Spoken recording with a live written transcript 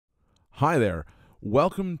Hi there.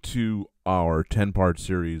 Welcome to our 10-part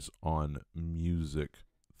series on music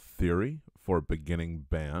theory for beginning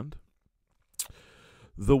band.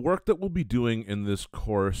 The work that we'll be doing in this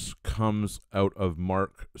course comes out of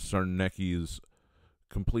Mark Czarnecki's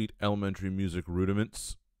Complete Elementary Music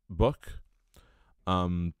Rudiments book.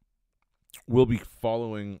 We'll be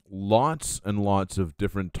following lots and lots of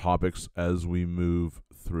different topics as we move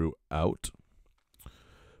throughout.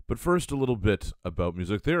 But first, a little bit about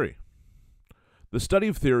music theory. The study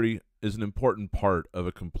of theory is an important part of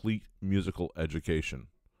a complete musical education.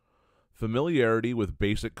 Familiarity with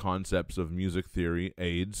basic concepts of music theory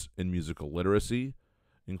aids in musical literacy,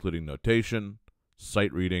 including notation,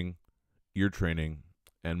 sight reading, ear training,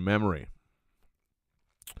 and memory.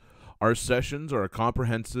 Our sessions are a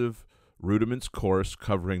comprehensive rudiments course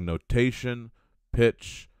covering notation,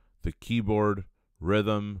 pitch, the keyboard,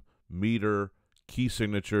 rhythm, meter, key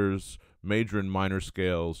signatures, major and minor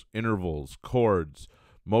scales, intervals, chords,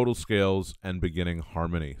 modal scales, and beginning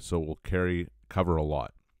harmony. So we'll cover a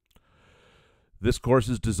lot. This course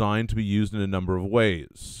is designed to be used in a number of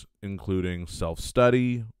ways, including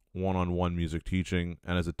self-study, one-on-one music teaching,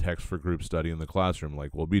 and as a text for group study in the classroom,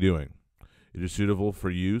 like we'll be doing. It is suitable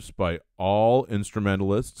for use by all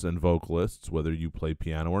instrumentalists and vocalists, whether you play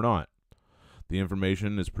piano or not. The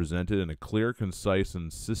information is presented in a clear, concise,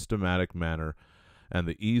 and systematic manner, and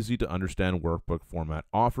the easy-to-understand workbook format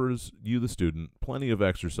offers you, the student, plenty of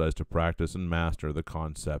exercise to practice and master the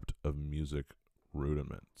concept of music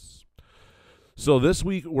rudiments. So this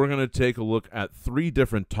week, we're going to take a look at 3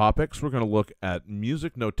 different topics. We're going to look at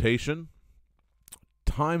music notation,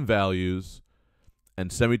 time values,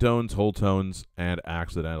 and semitones, whole tones, and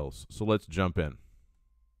accidentals. So let's jump in.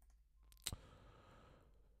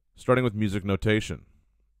 Starting with music notation.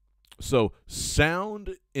 So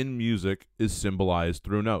sound in music is symbolized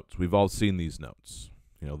through notes. We've all seen these notes.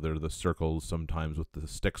 You know, they're the circles sometimes with the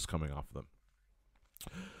sticks coming off them.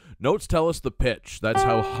 Notes tell us the pitch. That's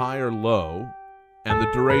how high or low, and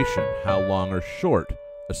the duration, how long or short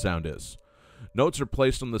a sound is. Notes are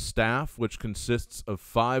placed on the staff, which consists of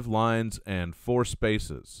 5 lines and 4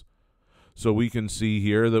 spaces. So we can see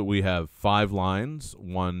here that we have 5 lines,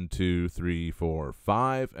 1, 2, 3, 4,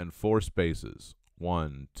 5, and 4 spaces.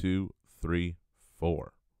 1, 2, 3,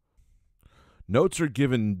 4. Notes are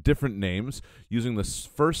given different names using the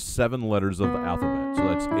first 7 letters of the alphabet. So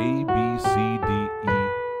that's A, B, C, D, E,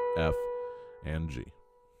 F, and G.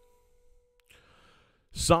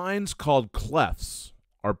 Signs called clefs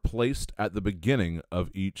are placed at the beginning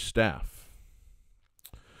of each staff.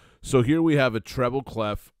 So here we have a treble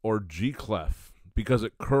clef or G clef because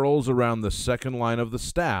it curls around the second line of the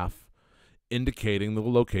staff, indicating the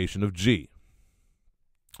location of G.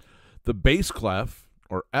 The bass clef,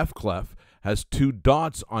 or F clef, has 2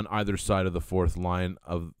 dots on either side of the 4th line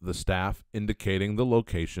of the staff, indicating the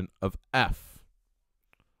location of F.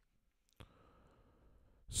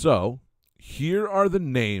 So, here are the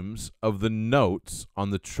names of the notes on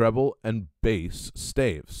the treble and bass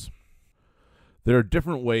staves. There are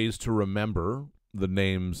different ways to remember the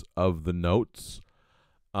names of the notes.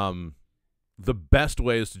 The best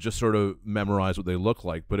way is to just sort of memorize what they look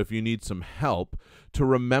like, but if you need some help, to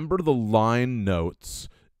remember the line notes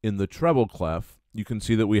in the treble clef, you can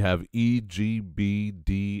see that we have E, G, B,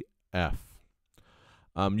 D, F.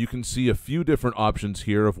 You can see a few different options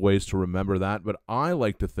here of ways to remember that, but I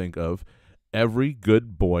like to think of every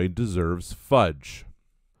good boy deserves fudge.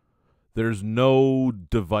 There's no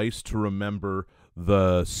device to remember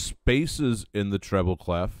the spaces in the treble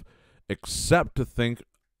clef except to think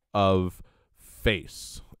of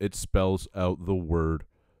face. It spells out the word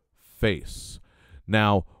face.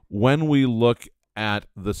 Now, when we look at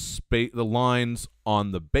the lines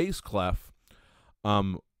on the bass clef,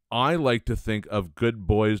 I like to think of good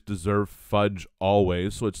boys deserve fudge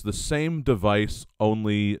always. So it's the same device,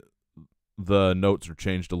 only the notes are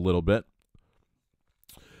changed a little bit.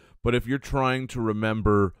 But if you're trying to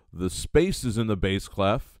remember the spaces in the bass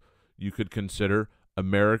clef, you could consider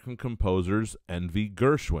American composers envy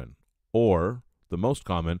Gershwin, or, the most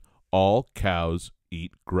common, all cows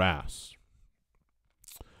eat grass.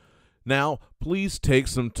 Now, please take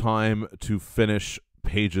some time to finish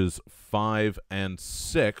pages 5 and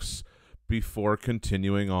 6 before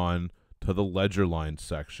continuing on to the ledger line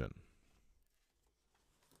section.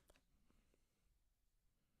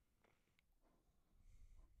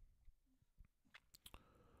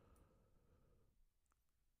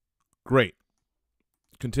 Great.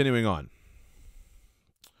 Continuing on.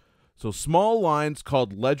 So small lines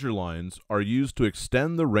called ledger lines are used to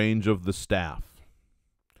extend the range of the staff.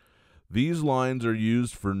 These lines are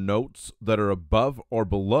used for notes that are above or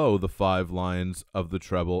below the 5 lines of the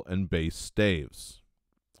treble and bass staves.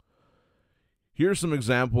 Here are some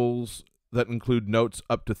examples that include notes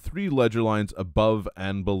up to 3 ledger lines above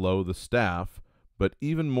and below the staff, but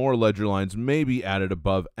even more ledger lines may be added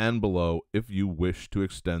above and below if you wish to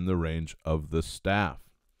extend the range of the staff.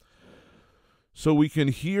 So we can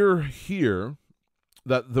hear here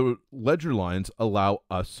that the ledger lines allow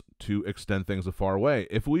us to extend things a far way.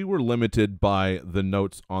 If we were limited by the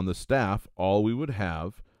notes on the staff, all we would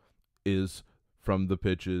have is from the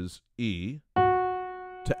pitches E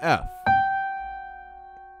to F.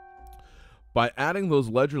 By adding those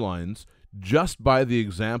ledger lines, just by the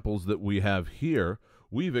examples that we have here,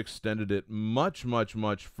 we've extended it much, much,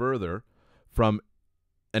 much further from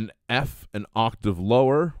an F an octave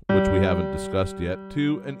lower, which we haven't discussed yet,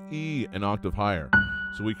 to an E an octave higher.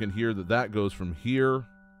 So we can hear that that goes from here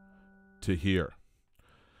to here.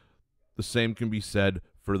 The same can be said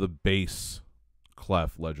for the bass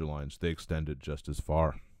clef ledger lines. They extend it just as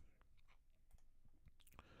far.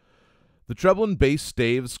 The treble and bass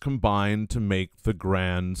staves combine to make the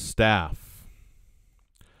grand staff.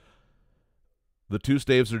 The 2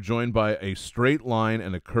 staves are joined by a straight line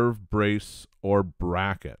and a curved brace or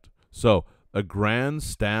bracket. So a grand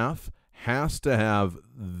staff has to have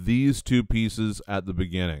these 2 pieces at the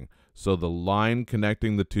beginning. So the line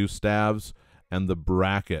connecting the 2 staves and the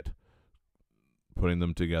bracket putting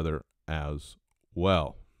them together as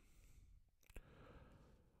well.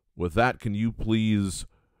 With that, can you please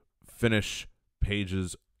finish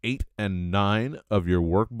pages 8 and 9 of your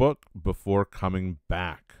workbook before coming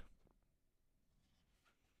back?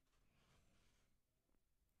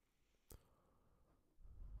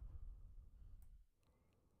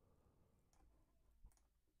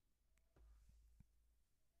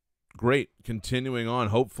 Great. Continuing on,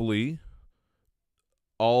 hopefully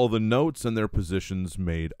all the notes and their positions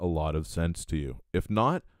made a lot of sense to you. If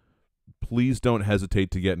not, please don't hesitate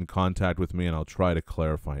to get in contact with me and I'll try to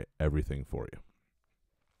clarify everything for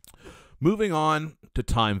you. Moving on to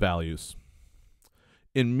time values.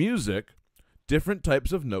 In music, different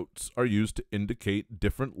types of notes are used to indicate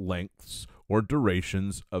different lengths or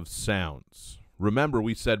durations of sounds. Remember,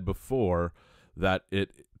 we said before that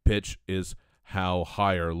pitch is how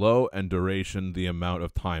high or low, and duration the amount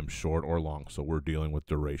of time, short or long. So we're dealing with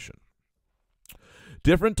duration.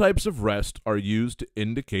 Different types of rest are used to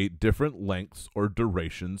indicate different lengths or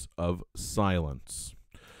durations of silence.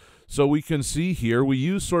 So we can see here, we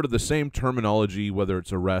use sort of the same terminology, whether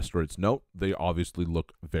it's a rest or it's note. They obviously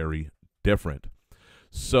look very different.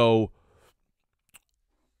 So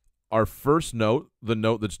our first note, the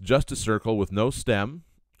note that's just a circle with no stem,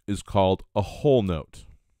 is called a whole note.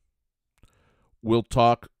 We'll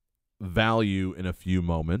talk value in a few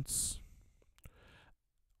moments.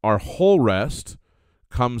 Our whole rest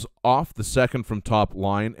comes off the second from top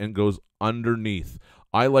line and goes underneath.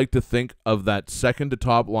 I like to think of that second to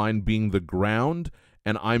top line being the ground,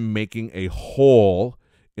 and I'm making a hole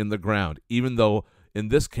in the ground, even though in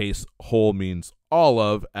this case, whole means all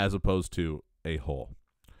of as opposed to a whole.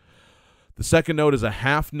 The second note is a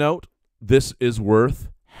half note. This is worth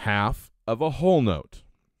half of a whole note.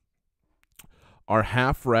 Our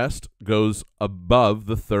half rest goes above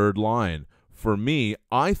the third line. For me,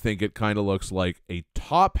 I think it kind of looks like a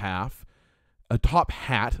top hat,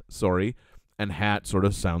 and hat sort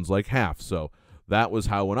of sounds like half. So that was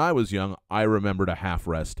how, when I was young, I remembered a half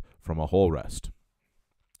rest from a whole rest.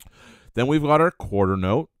 Then we've got our quarter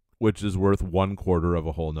note, which is worth 1/4 of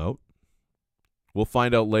a whole note. We'll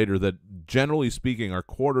find out later that, generally speaking, our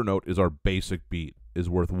quarter note is our basic beat, is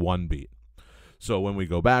worth 1 beat. So when we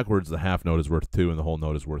go backwards, the half note is worth 2 and the whole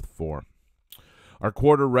note is worth 4. Our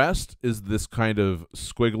quarter rest is this kind of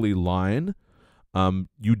squiggly line.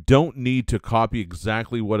 You don't need to copy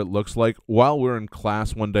exactly what it looks like. While we're in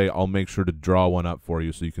class one day, I'll make sure to draw one up for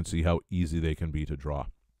you so you can see how easy they can be to draw.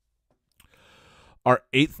 Our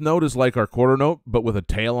 8th note is like our quarter note, but with a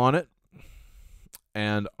tail on it.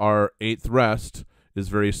 And our 8th rest is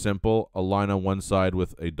very simple, a line on one side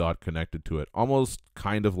with a dot connected to it. Almost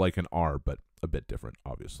kind of like an R, but a bit different,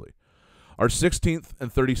 obviously. Our 16th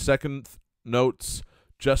and 32nd notes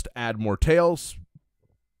just add more tails,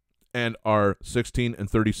 and our 16 and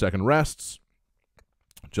 32nd rests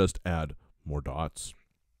just add more dots.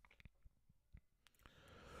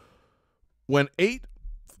 When 8th,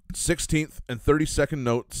 16th, and 32nd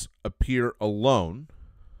notes appear alone,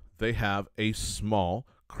 they have a small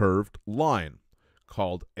curved line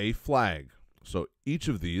called a flag. So each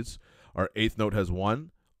of these, our 8th note has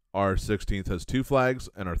 1, our 16th has 2 flags,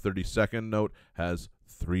 and our 32nd note has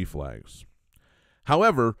 3 flags.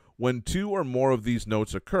 However, when two or more of these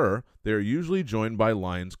notes occur, they are usually joined by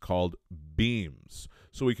lines called beams.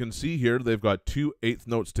 So we can see here they've got two eighth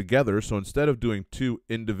notes together, so instead of doing two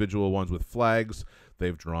individual ones with flags,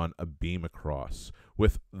 they've drawn a beam across.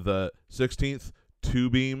 With the 16th, two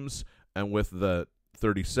beams, and with the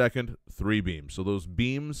 32nd, three beams. So those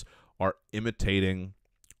beams are imitating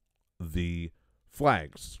the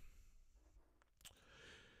flags.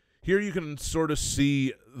 Here you can sort of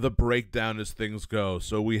see the breakdown as things go.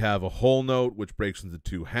 So we have a whole note, which breaks into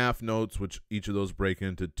two half notes, which each of those break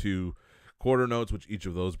into two quarter notes, which each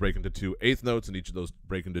of those break into two eighth notes, and each of those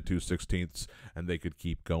break into two sixteenths, and they could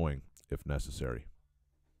keep going if necessary.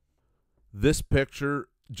 This picture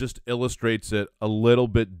just illustrates it a little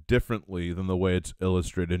bit differently than the way it's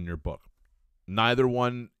illustrated in your book. Neither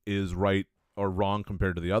one is right or wrong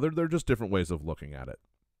compared to the other. They're just different ways of looking at it.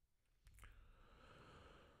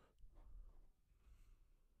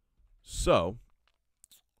 So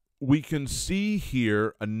we can see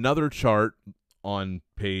here another chart on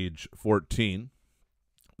page 14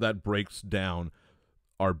 that breaks down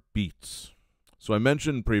our beats. So I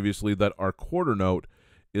mentioned previously that our quarter note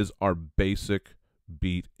is our basic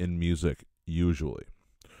beat in music usually.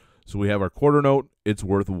 So we have our quarter note, it's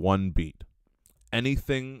worth one beat.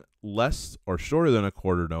 Anything less or shorter than a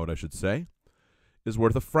quarter note, I should say, is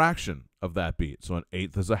worth a fraction of that beat. So an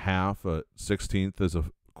eighth is a half, a 16th is a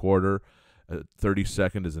quarter, a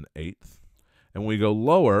 32nd is an eighth. And when we go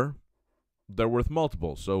lower, they're worth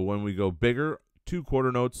multiples. So when we go bigger, two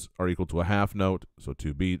quarter notes are equal to a half note, so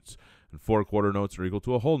two beats, and four quarter notes are equal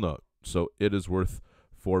to a whole note. So it is worth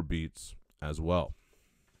four beats as well.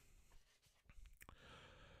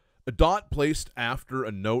 A dot placed after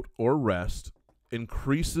a note or rest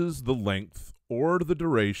increases the length or the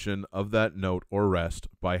duration of that note or rest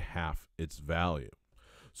by half its value.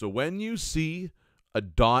 So when you see a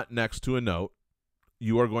dot next to a note,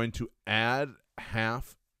 you are going to add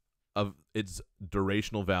half of its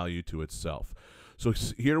durational value to itself. So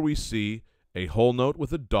here we see a whole note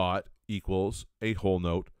with a dot equals a whole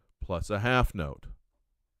note plus a half note,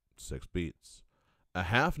 6 beats. A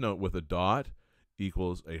half note with a dot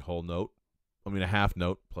equals a half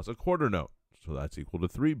note plus a quarter note, so that's equal to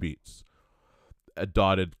 3 beats. A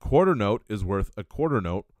dotted quarter note is worth a quarter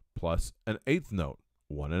note plus an eighth note,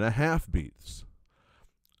 1.5 beats.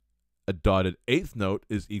 A dotted eighth note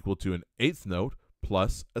is equal to an eighth note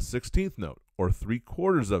plus a 16th note, or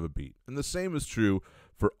 3/4 of a beat. And the same is true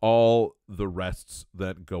for all the rests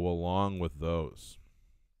that go along with those.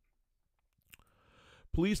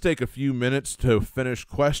 Please take a few minutes to finish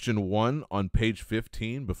question 1 on page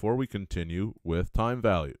 15 before we continue with time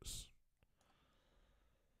values.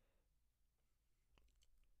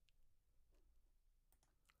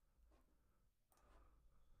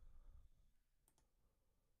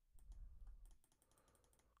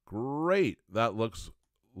 Great. That looks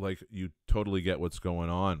like you totally get what's going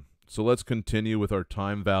on. So let's continue with our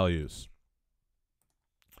time values.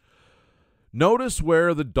 Notice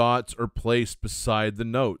where the dots are placed beside the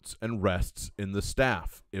notes and rests in the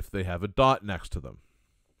staff if they have a dot next to them.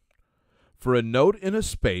 For a note in a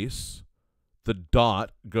space, the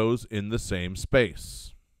dot goes in the same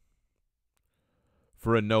space.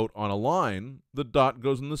 For a note on a line, the dot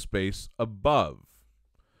goes in the space above.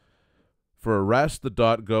 For a rest, the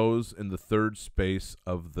dot goes in the third space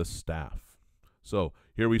of the staff. So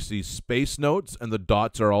here we see space notes, and the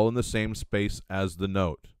dots are all in the same space as the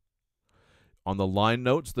note. On the line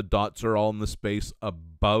notes, the dots are all in the space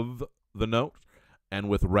above the note, and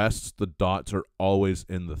with rests, the dots are always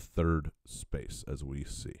in the third space, as we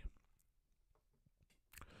see.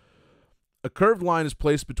 A curved line is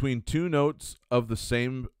placed between two notes of the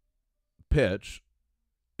same pitch.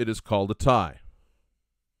 It is called a tie.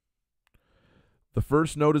 The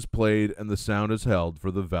first note is played and the sound is held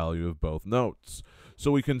for the value of both notes.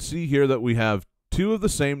 So we can see here that we have two of the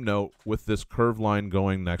same note with this curved line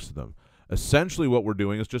going next to them. Essentially what we're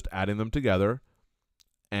doing is just adding them together,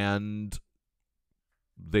 and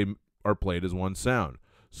they are played as one sound.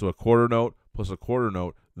 So a quarter note plus a quarter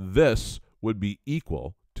note, this would be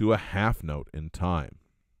equal to a half note in time.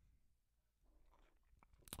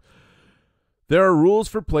 There are rules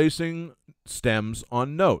for placing stems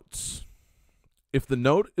on notes. If the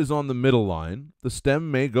note is on the middle line, the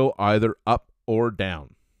stem may go either up or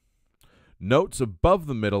down. Notes above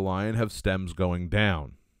the middle line have stems going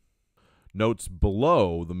down. Notes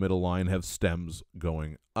below the middle line have stems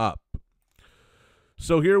going up.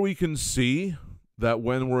 So here we can see that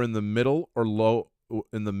when we're in the middle or low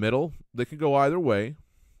in the middle, they can go either way,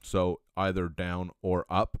 so either down or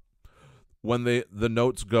up. When the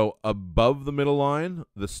notes go above the middle line,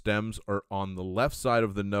 the stems are on the left side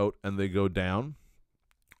of the note and they go down.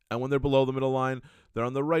 And when they're below the middle line, they're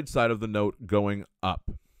on the right side of the note going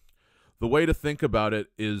up. The way to think about it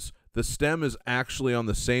is the stem is actually on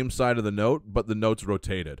the same side of the note, but the note's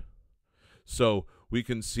rotated. So we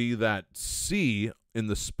can see that C in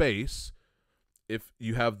the space, if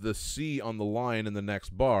you have the C on the line in the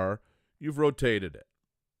next bar, you've rotated it.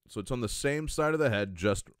 So it's on the same side of the head,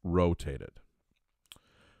 just rotated.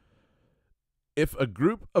 If a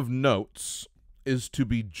group of notes is to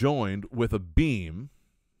be joined with a beam,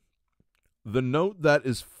 the note that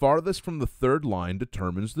is farthest from the third line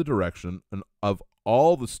determines the direction of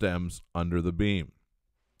all the stems under the beam.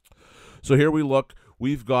 So here we look,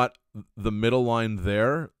 we've got the middle line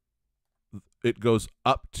there. It goes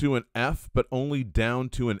up to an F, but only down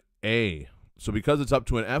to an A. So because it's up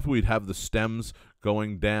to an F, we'd have the stems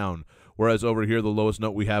going down. Whereas over here, the lowest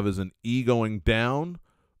note we have is an E going down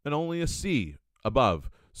and only a C above.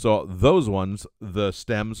 So those ones, the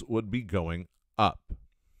stems would be going up.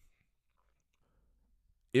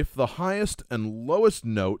 If the highest and lowest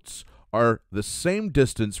notes are the same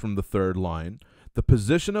distance from the third line, the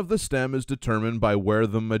position of the stem is determined by where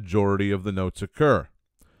the majority of the notes occur.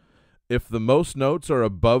 If the most notes are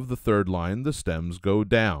above the third line, the stems go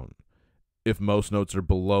down. If most notes are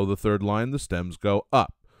below the third line, the stems go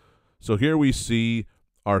up. So here we see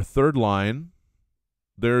our third line.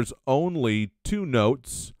 There's only 2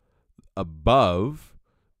 notes above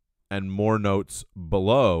and more notes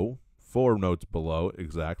below, 4 notes below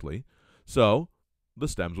exactly. So the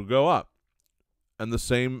stems will go up. And the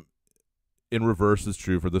same in reverse is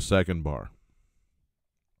true for the second bar.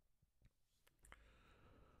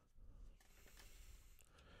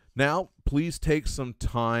 Now, please take some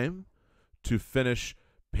time to finish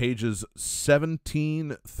pages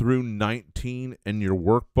 17 through 19 in your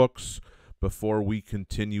workbooks before we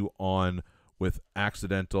continue on with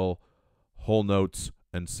accidental, whole notes,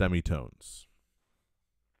 and semitones.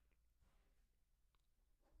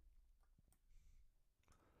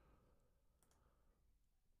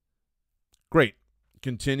 Great.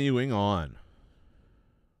 Continuing on.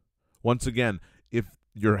 Once again, if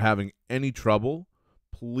you're having any trouble,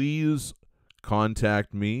 please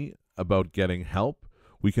contact me about getting help.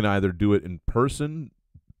 We can either do it in person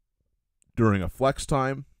during a flex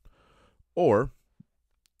time, or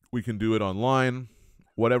we can do it online,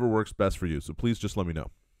 whatever works best for you. So please just let me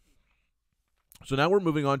know. So now we're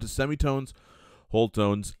moving on to semitones, whole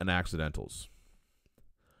tones, and accidentals.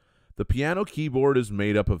 The piano keyboard is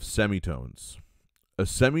made up of semitones. A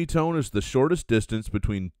semitone is the shortest distance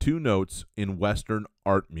between 2 notes in Western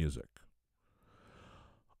art music.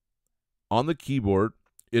 On the keyboard,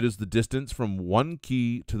 it is the distance from one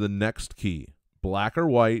key to the next key. Black or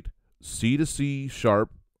white, C to C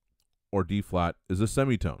sharp, or D flat is a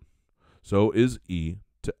semitone. So is E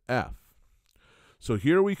to F. So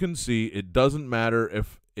here we can see it doesn't matter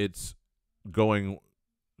if it's going,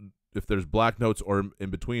 if there's black notes or in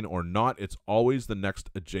between or not, it's always the next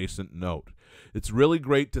adjacent note. It's really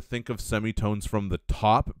great to think of semitones from the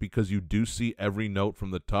top because you do see every note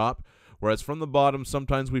from the top, whereas from the bottom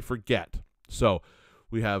sometimes we forget. So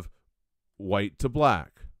we have white to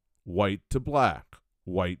black, white to black,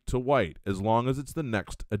 white to white, as long as it's the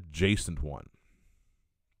next adjacent one.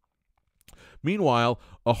 Meanwhile,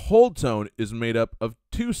 a whole tone is made up of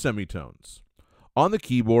 2 semitones. On the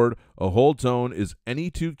keyboard, a whole tone is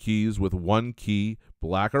any 2 keys with one key,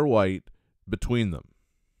 black or white, between them.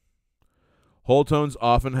 Whole tones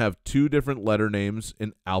often have 2 different letter names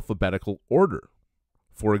in alphabetical order.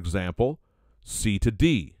 For example, C to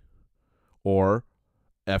D, or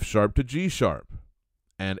F sharp to G sharp,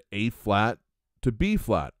 and A flat to B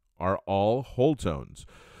flat are all whole tones.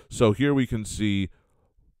 So here we can see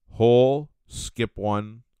whole, skip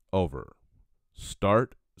 1, over.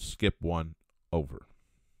 Start, skip 1, over.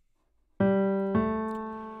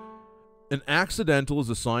 An accidental is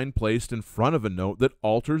a sign placed in front of a note that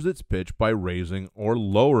alters its pitch by raising or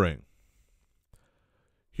lowering.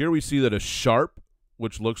 Here we see that a sharp,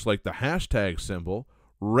 which looks like the hashtag symbol,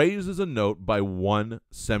 raises a note by 1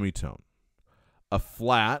 semitone. A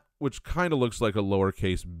flat, which kind of looks like a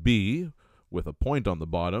lowercase b with a point on the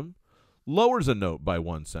bottom, lowers a note by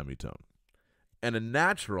 1 semitone. And a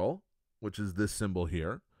natural, which is this symbol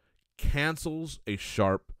here, cancels a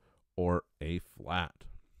sharp or a flat.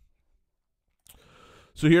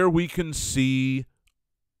 So here we can see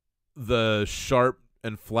the sharp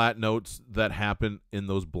and flat notes that happen in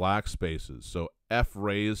those black spaces. So F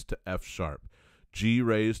raised to F sharp, G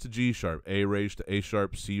raised to G sharp, A raised to A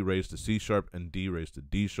sharp, C raised to C sharp, and D raised to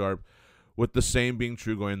D sharp, with the same being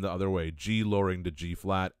true going the other way. G lowering to G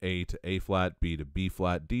flat, A to A flat, B to B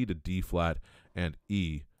flat, D to D flat, and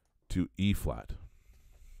E to E flat.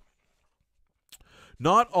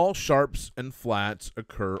 Not all sharps and flats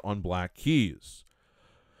occur on black keys.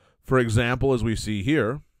 For example, as we see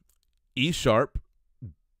here, E sharp,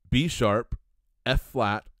 B sharp, F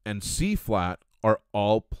flat, and C flat are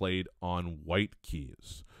all played on white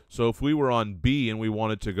keys. So if we were on B and we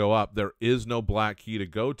wanted to go up, there is no black key to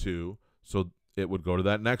go to, so it would go to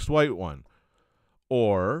that next white one.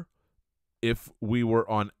 Or if we were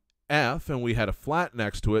on F and we had a flat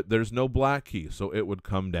next to it, there's no black key, so it would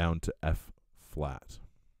come down to F flat.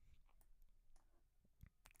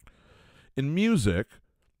 In music,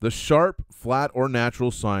 the sharp, flat, or natural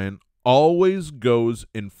sign always goes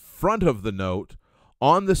in front of the note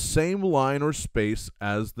on the same line or space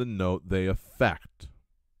as the note they affect.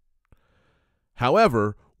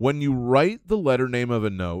 However, when you write the letter name of a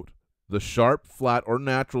note, the sharp, flat, or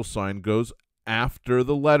natural sign goes after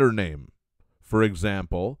the letter name. For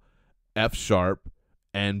example, F sharp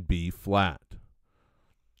and B flat.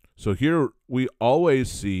 So here we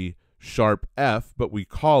always see sharp F, but we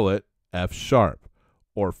call it F sharp,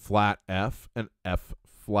 or flat F and F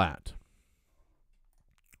flat.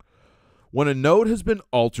 When a note has been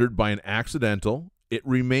altered by an accidental, it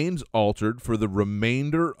remains altered for the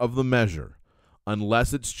remainder of the measure,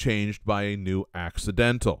 unless it's changed by a new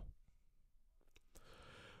accidental.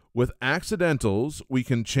 With accidentals, we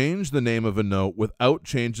can change the name of a note without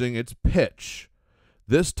changing its pitch.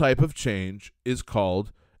 This type of change is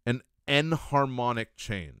called an enharmonic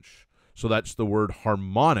change. So that's the word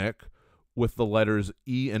harmonic with the letters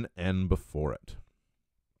E and N before it.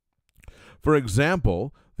 For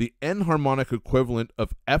example, the enharmonic equivalent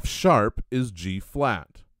of F sharp is G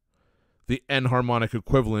flat. The enharmonic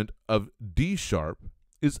equivalent of D sharp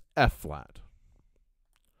is F flat.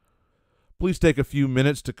 Please take a few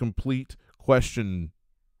minutes to complete question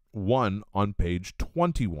 1 on page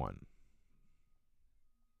 21.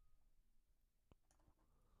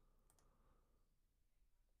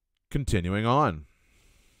 Continuing on.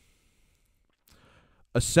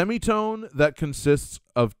 A semitone that consists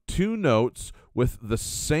of two notes with the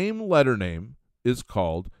same letter name is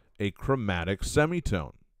called a chromatic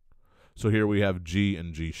semitone. So here we have G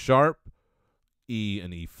and G sharp, E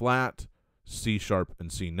and E flat, C sharp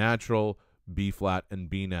and C natural, B flat and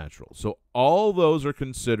B natural. So all those are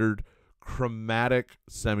considered chromatic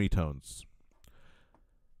semitones.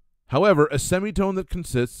 However, a semitone that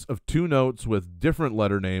consists of two notes with different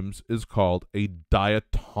letter names is called a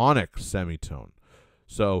diatonic semitone.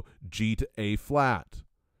 So G to A flat,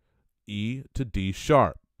 E to D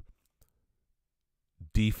sharp,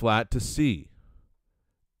 D flat to C,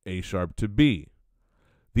 A sharp to B.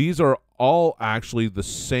 These are all actually the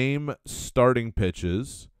same starting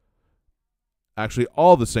pitches, actually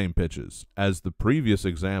all the same pitches as the previous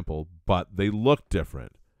example, but they look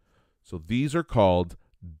different. So these are called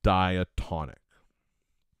diatonic.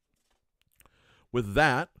 With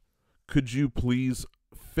that, could you please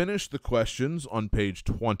finish the questions on page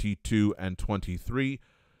 22 and 23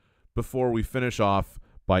 before we finish off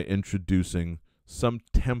by introducing some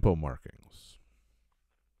tempo markings?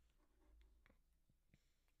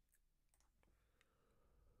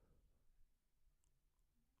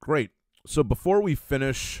 Great. So before we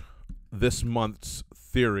finish this month's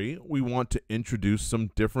theory, we want to introduce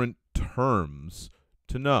some different terms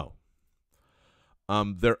to know.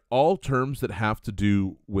 They're all terms that have to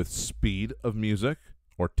do with speed of music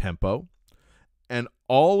or tempo, and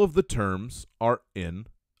all of the terms are in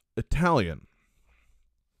Italian.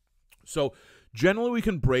 So generally we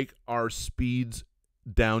can break our speeds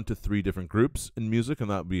down to 3 different groups in music, and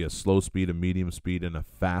that would be a slow speed, a medium speed, and a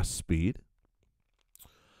fast speed.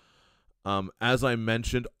 As I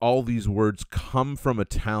mentioned, all these words come from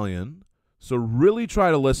Italian, so really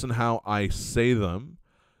try to listen how I say them.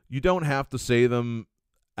 You don't have to say them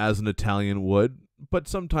as an Italian would, but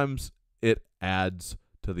sometimes it adds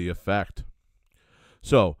to the effect.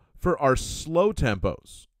 So, for our slow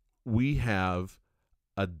tempos, we have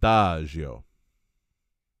adagio.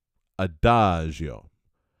 Adagio.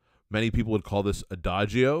 Many people would call this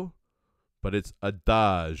adagio, but it's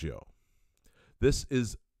adagio. This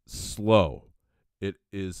is slow. It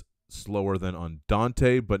is slower than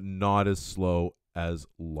andante, but not as slow as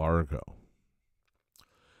largo.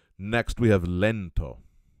 Next, we have lento.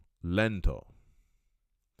 Lento.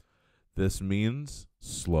 This means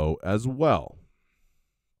slow as well.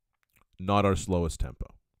 Not our slowest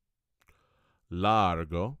tempo.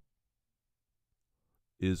 Largo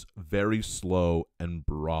is very slow and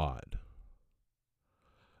broad.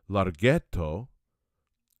 Larghetto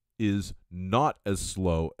is not as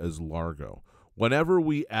slow as largo. Whenever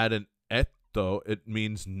we add an etto, it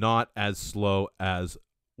means not as slow as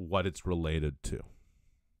what it's related to.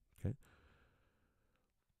 Okay.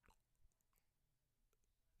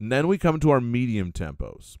 And then we come to our medium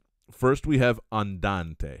tempos. First, we have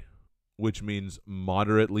andante, which means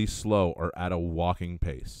moderately slow or at a walking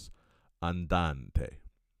pace. Andante.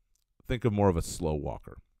 Think of more of a slow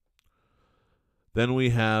walker. Then we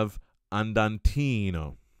have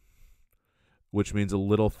andantino, which means a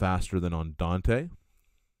little faster than andante.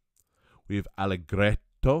 We have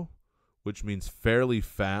allegretto, which means fairly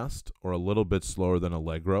fast or a little bit slower than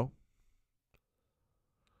allegro.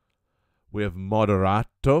 We have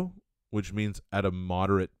moderato, which means at a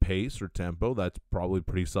moderate pace or tempo. That's probably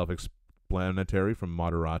pretty self-explanatory from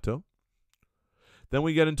moderato. Then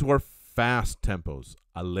we get into our fast tempos.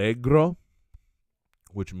 Allegro,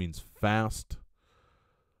 which means fast.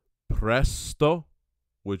 Presto,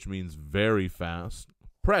 which means very fast.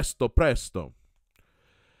 Presto, presto.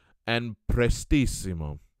 And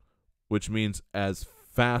prestissimo, which means as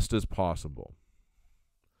fast as possible.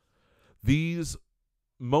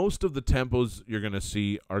 Most of the tempos you're going to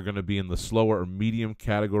see are going to be in the slower or medium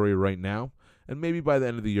category right now, and maybe by the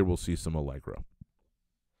end of the year we'll see some allegro.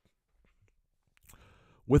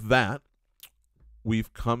 With that,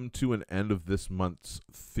 we've come to an end of this month's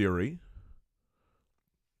theory.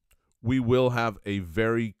 We will have a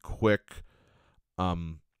very quick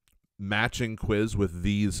matching quiz with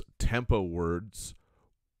these tempo words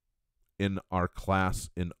in our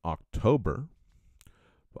class in October.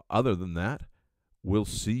 But other than that, we'll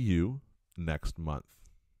see you next month.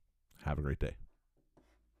 Have a great day.